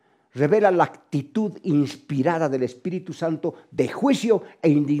 revela la actitud inspirada del Espíritu Santo de juicio e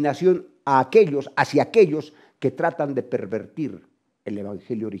indignación hacia aquellos que tratan de pervertir el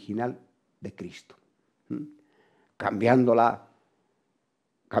evangelio original de Cristo, cambiando la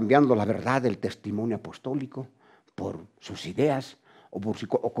verdad del testimonio apostólico por sus ideas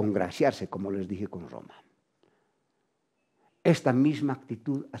o congraciarse, como les dije, con Roma. Esta misma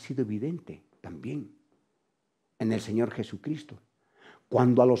actitud ha sido evidente también en el Señor Jesucristo,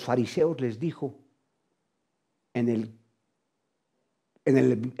 cuando a los fariseos les dijo en el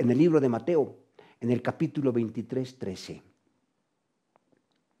libro de Mateo, en el capítulo 23:13,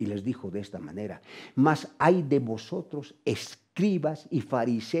 y les dijo de esta manera: mas hay de vosotros, escribas y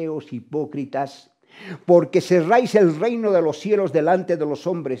fariseos hipócritas, porque cerráis el reino de los cielos delante de los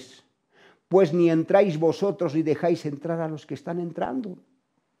hombres, pues ni entráis vosotros ni dejáis entrar a los que están entrando.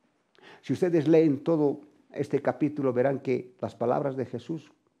 Si ustedes leen todo este capítulo, verán que las palabras de Jesús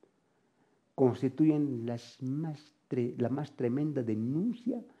constituyen la más tremenda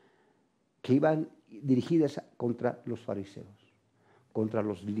denuncia que iban dirigidas contra los fariseos, contra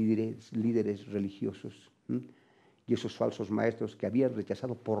los líderes religiosos y esos falsos maestros que habían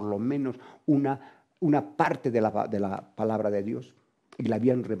rechazado por lo menos una parte de la palabra de Dios y la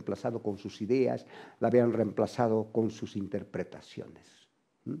habían reemplazado con sus ideas, la habían reemplazado con sus interpretaciones.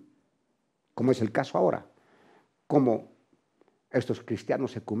 Como es el caso ahora, como estos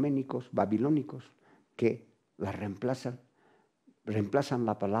cristianos ecuménicos, babilónicos, que la reemplazan reemplazan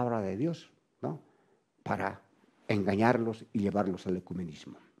la palabra de Dios, ¿no?, para engañarlos y llevarlos al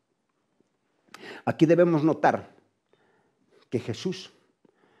ecumenismo. Aquí debemos notar que Jesús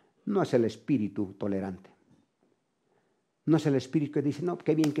no es el espíritu tolerante. No es el espíritu que dice, no,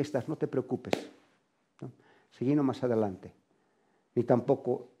 qué bien que estás, no te preocupes, ¿no?, seguimos más adelante. Ni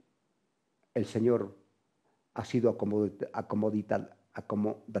tampoco el Señor ha sido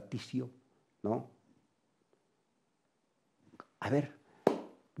acomodaticio, ¿no? A ver,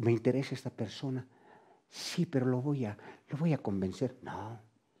 me interesa esta persona, sí, pero lo voy a convencer. No,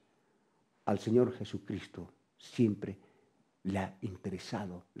 al Señor Jesucristo siempre le ha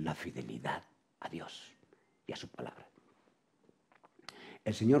interesado la fidelidad a Dios y a su palabra.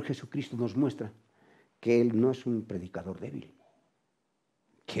 El Señor Jesucristo nos muestra que Él no es un predicador débil,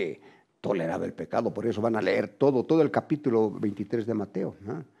 que toleraba el pecado. Por eso van a leer todo el capítulo 23 de Mateo,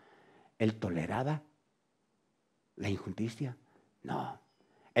 ¿no? Él toleraba la injusticia. No.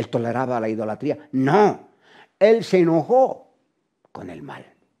 Él toleraba la idolatría. No. Él se enojó con el mal.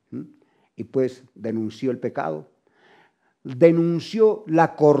 Y pues denunció el pecado. Denunció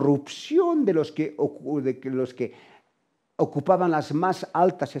la corrupción de los que ocupaban las más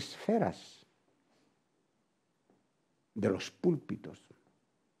altas esferas de los púlpitos,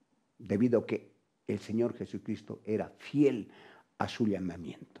 debido a que el Señor Jesucristo era fiel a su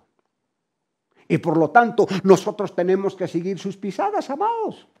llamamiento. Y por lo tanto, nosotros tenemos que seguir sus pisadas,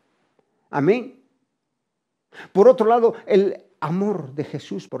 amados. Amén. Por otro lado, el amor de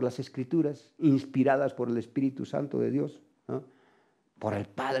Jesús por las Escrituras, inspiradas por el Espíritu Santo de Dios, ¿no?, por el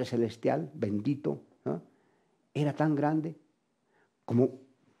Padre Celestial, bendito, ¿no?, era tan grande como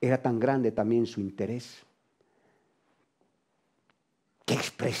era tan grande también su interés, que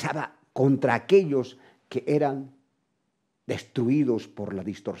expresaba contra aquellos que eran destruidos por la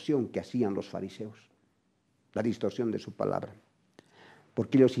distorsión que hacían los fariseos, la distorsión de su palabra,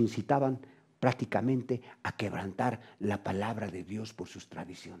 porque ellos incitaban prácticamente a quebrantar la palabra de Dios por sus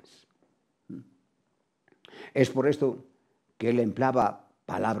tradiciones. Es por esto que él empleaba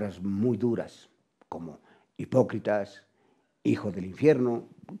palabras muy duras, como hipócritas, hijos del infierno,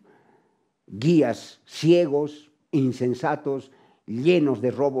 guías ciegos, insensatos, llenos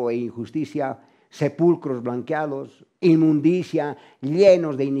de robo e injusticia, sepulcros blanqueados, inmundicia,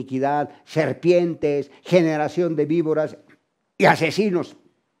 llenos de iniquidad, serpientes, generación de víboras y asesinos.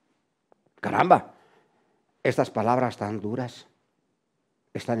 Caramba, estas palabras tan duras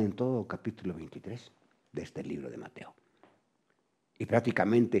están en todo el capítulo 23 de este libro de Mateo. Y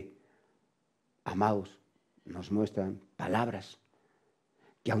prácticamente, amados, nos muestran palabras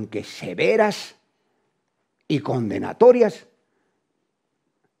que, aunque severas y condenatorias,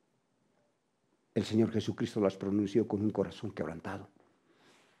 el Señor Jesucristo las pronunció con un corazón quebrantado,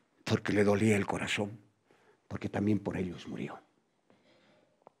 porque le dolía el corazón, porque también por ellos murió.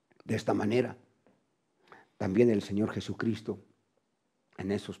 De esta manera, también el Señor Jesucristo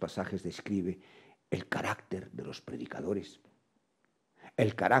en esos pasajes describe el carácter de los predicadores,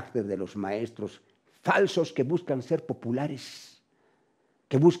 el carácter de los maestros falsos que buscan ser populares,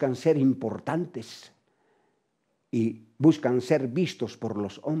 que buscan ser importantes y buscan ser vistos por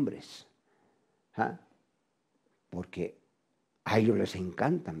los hombres. ¿Ah? Porque a ellos les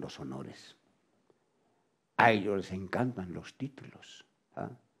encantan los honores, a ellos les encantan los títulos, ¿ah?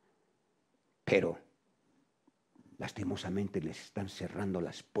 Pero lastimosamente les están cerrando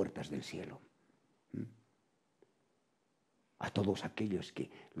las puertas del cielo. A todos aquellos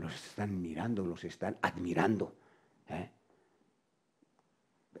que los están mirando, los están admirando,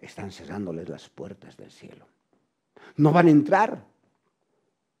 están cerrándoles las puertas del cielo. No van a entrar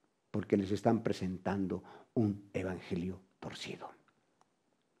porque les están presentando un evangelio torcido.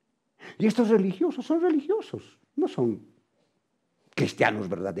 Y estos religiosos son religiosos, no son cristianos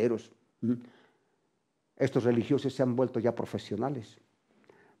verdaderos. Estos religiosos se han vuelto ya profesionales.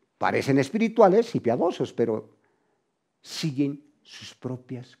 Parecen espirituales y piadosos, pero siguen sus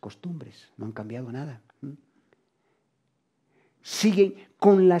propias costumbres, no han cambiado nada. Siguen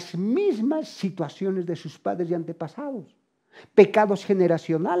con las mismas situaciones de sus padres y antepasados, pecados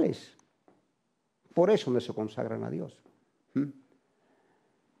generacionales. Por eso no se consagran a Dios.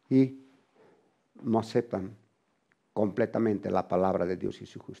 Y no aceptan completamente la palabra de Dios y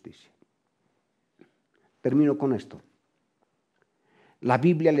su justicia. Termino con esto. La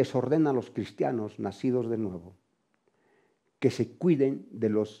Biblia les ordena a los cristianos nacidos de nuevo que se cuiden de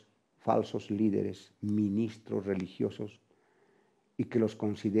los falsos líderes, ministros religiosos y que los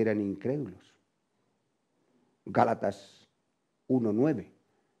consideran incrédulos. Gálatas 1:9.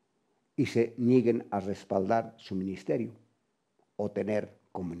 Y se nieguen a respaldar su ministerio o tener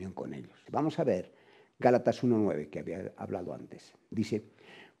comunión con ellos. Vamos a ver Gálatas 1:9, que había hablado antes. Dice,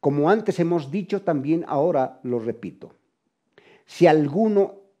 como antes hemos dicho, también ahora lo repito. Si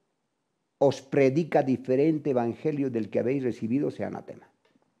alguno os predica diferente evangelio del que habéis recibido, sea anatema.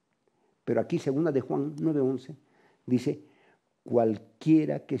 Pero aquí, segunda de Juan 9:11, dice,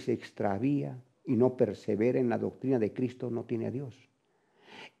 cualquiera que se extravía y no persevera en la doctrina de Cristo no tiene a Dios.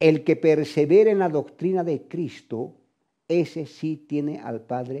 El que persevera en la doctrina de Cristo, ese sí tiene al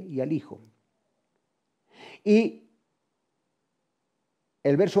Padre y al Hijo. Y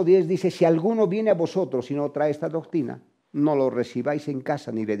el verso 10 dice, si alguno viene a vosotros y no trae esta doctrina, no lo recibáis en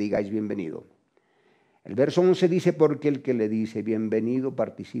casa ni le digáis bienvenido. El verso 11 dice, porque el que le dice bienvenido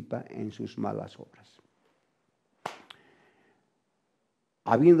participa en sus malas obras.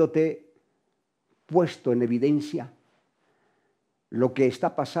 Habiéndote puesto en evidencia lo que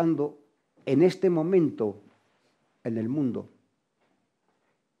está pasando en este momento en el mundo,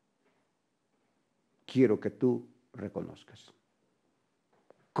 quiero que tú reconozcas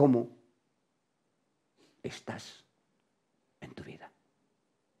cómo estás en tu vida.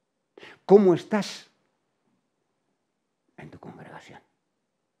 ¿Cómo estás en tu congregación?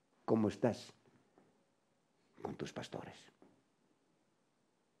 ¿Cómo estás con tus pastores?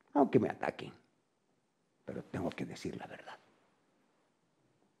 Aunque me ataquen, pero tengo que decir la verdad.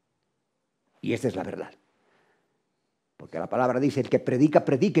 Y esta es la verdad. Porque la palabra dice, el que predica,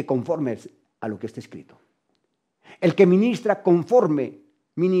 predique conforme a lo que está escrito. El que ministra,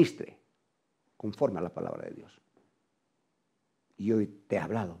 ministre conforme a la palabra de Dios. Y hoy te he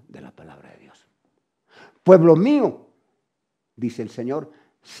hablado de la palabra de Dios. Pueblo mío, dice el Señor,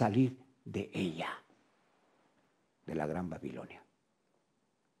 salid de ella, de la gran Babilonia.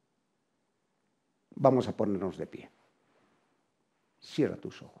 Vamos a ponernos de pie. Cierra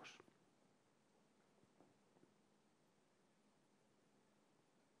tus ojos.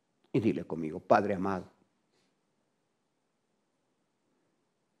 Y dile conmigo, Padre amado,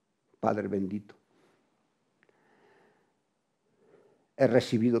 Padre bendito, he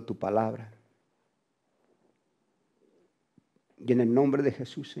recibido tu palabra. Y en el nombre de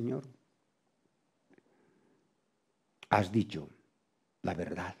Jesús, Señor, has dicho la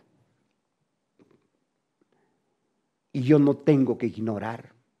verdad. Y yo no tengo que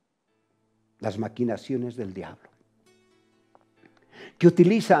ignorar las maquinaciones del diablo, que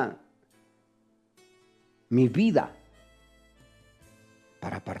utiliza mi vida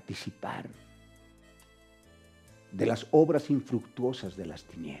para participar de las obras infructuosas de las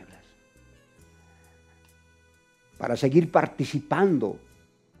tinieblas, para seguir participando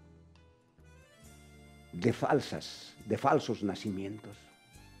de falsos nacimientos,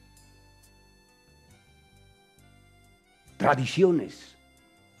 tradiciones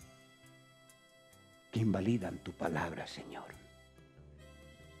que invalidan tu palabra, Señor.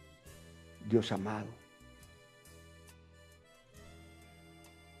 Dios amado,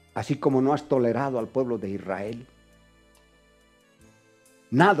 así como no has tolerado al pueblo de Israel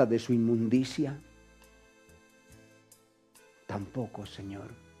nada de su inmundicia, tampoco, Señor,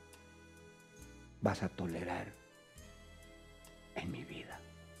 vas a tolerar en mi vida,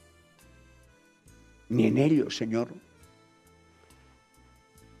 ni en ellos, Señor,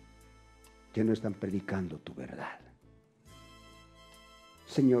 que no están predicando tu verdad.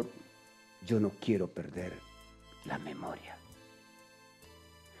 Señor, yo no quiero perder la memoria.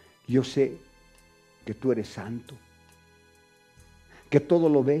 Yo sé que tú eres santo, que todo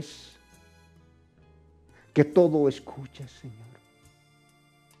lo ves, que todo escuchas, Señor.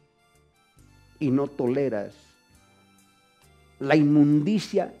 Y no toleras la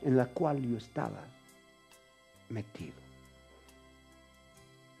inmundicia en la cual yo estaba metido.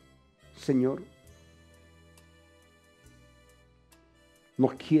 Señor, no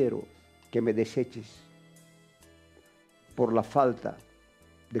quiero que me deseches por la falta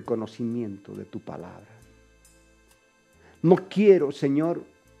de conocimiento de tu palabra. No quiero, Señor,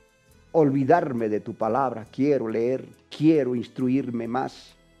 olvidarme de tu palabra. Quiero leer, quiero instruirme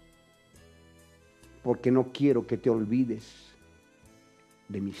más, porque no quiero que te olvides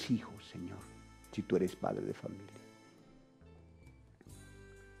de mis hijos, Señor, si tú eres padre de familia.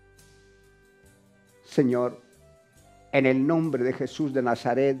 Señor, en el nombre de Jesús de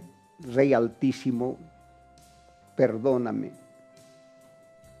Nazaret, Rey Altísimo, perdóname,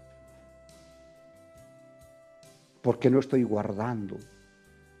 porque no estoy guardando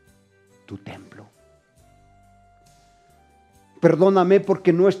tu templo. Perdóname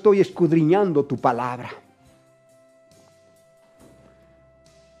porque no estoy escudriñando tu palabra.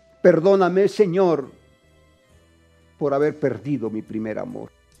 Perdóname, Señor, por haber perdido mi primer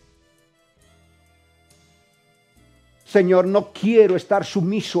amor. Señor, no quiero estar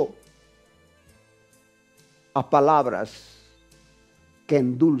sumiso a palabras que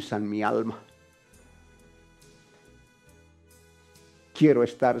endulzan mi alma. Quiero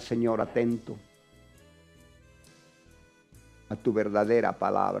estar, Señor, atento a tu verdadera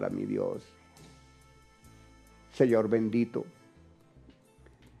palabra, mi Dios. Señor bendito,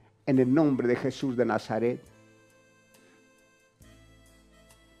 en el nombre de Jesús de Nazaret,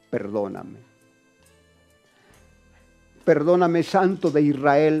 perdóname. Perdóname, Santo de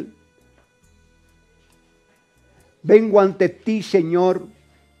Israel. Vengo ante ti, Señor,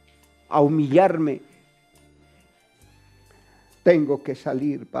 a humillarme. Tengo que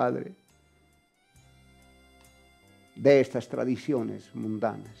salir, Padre, de estas tradiciones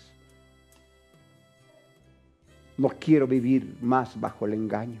mundanas. No quiero vivir más bajo el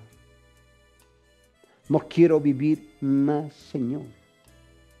engaño. No quiero vivir más, Señor,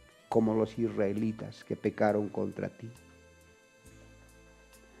 como los israelitas que pecaron contra ti.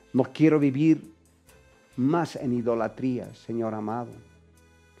 No quiero vivir más en idolatría, Señor amado.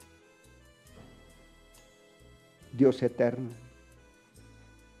 Dios eterno,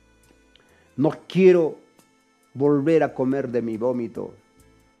 no quiero volver a comer de mi vómito,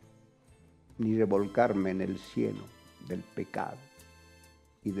 ni revolcarme en el cielo del pecado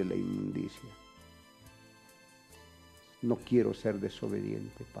y de la inmundicia. No quiero ser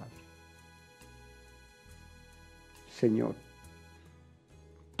desobediente, Padre. Señor,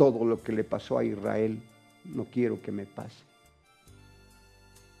 todo lo que le pasó a Israel, no quiero que me pase.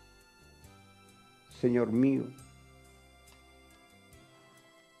 Señor mío,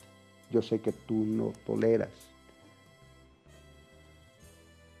 yo sé que tú no toleras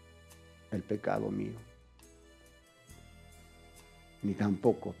el pecado mío, ni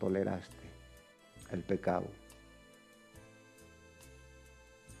tampoco toleraste el pecado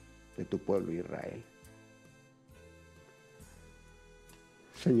de tu pueblo Israel.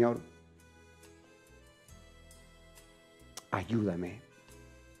 Señor, ayúdame.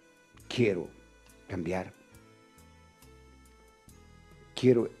 Quiero cambiar.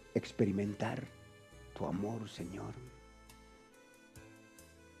 Quiero experimentar tu amor, Señor.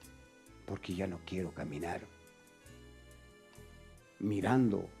 Porque ya no quiero caminar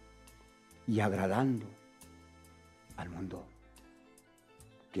mirando y agradando al mundo,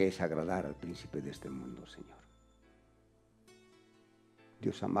 que es agradar al príncipe de este mundo, Señor.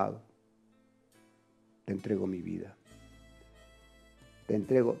 Dios amado, te entrego mi vida. Te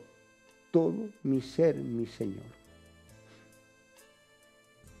entrego todo mi ser, mi Señor.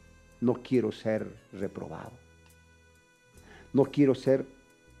 No quiero ser reprobado. No quiero ser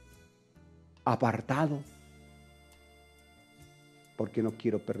apartado, porque no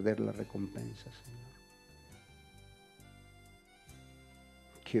quiero perder la recompensa, Señor.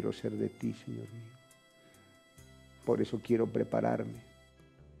 Quiero ser de ti, Señor mío. Por eso quiero prepararme,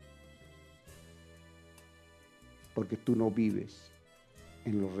 porque tú no vives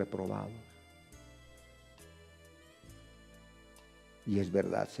en los reprobados. Y es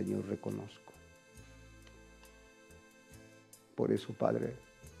verdad, Señor, reconozco. Por eso, Padre,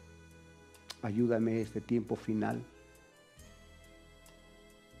 ayúdame este tiempo final.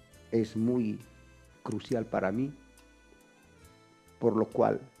 Es muy crucial para mí, por lo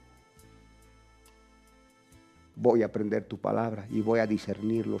cual voy a aprender tu palabra y voy a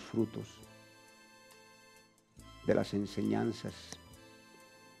discernir los frutos de las enseñanzas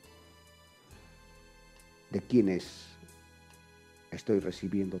de quienes estoy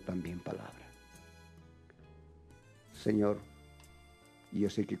recibiendo también palabra. Señor, yo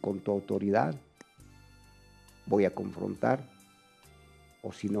sé que con tu autoridad voy a confrontar,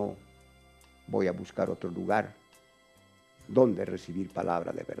 o si no, voy a buscar otro lugar donde recibir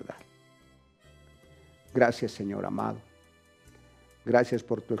palabra de verdad. Gracias, Señor amado. Gracias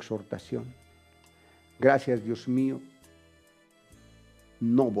por tu exhortación. Gracias, Dios mío.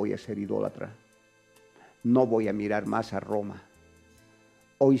 No voy a ser idólatra. No voy a mirar más a Roma.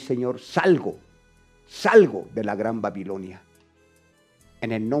 Hoy, Señor, salgo de la gran Babilonia.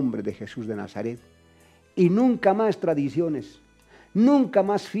 En el nombre de Jesús de Nazaret. Y nunca más tradiciones. Nunca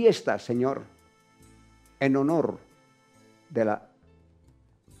más fiestas, Señor, en honor de la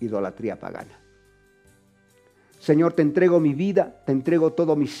idolatría pagana. Señor, te entrego mi vida, te entrego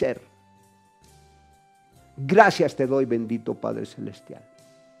todo mi ser. Gracias te doy, bendito Padre Celestial,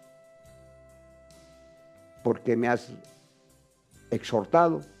 porque me has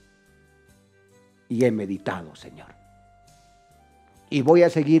exhortado y he meditado, Señor. Y voy a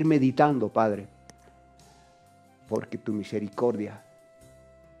seguir meditando, Padre, porque tu misericordia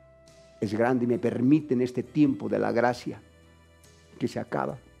es grande y me permite en este tiempo de la gracia que se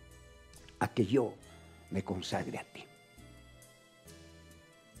acaba, a que yo me consagre a ti.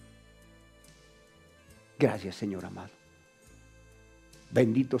 Gracias, Señor amado.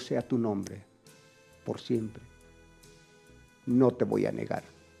 Bendito sea tu nombre por siempre. No te voy a negar.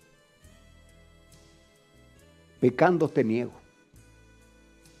 Pecando te niego.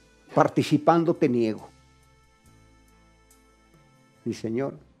 Participando te niego. Mi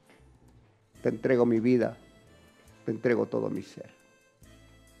Señor, te entrego mi vida, te entrego todo mi ser.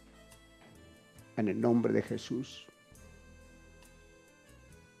 En el nombre de Jesús.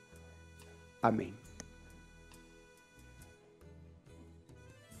 Amén.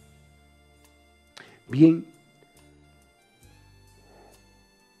 Bien,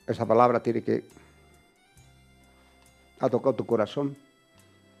 esa palabra tiene que ha tocado tu corazón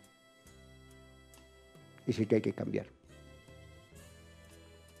y sí que hay que cambiar.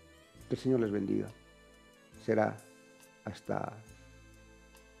 Que el Señor les bendiga. Será hasta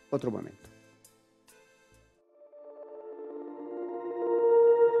otro momento.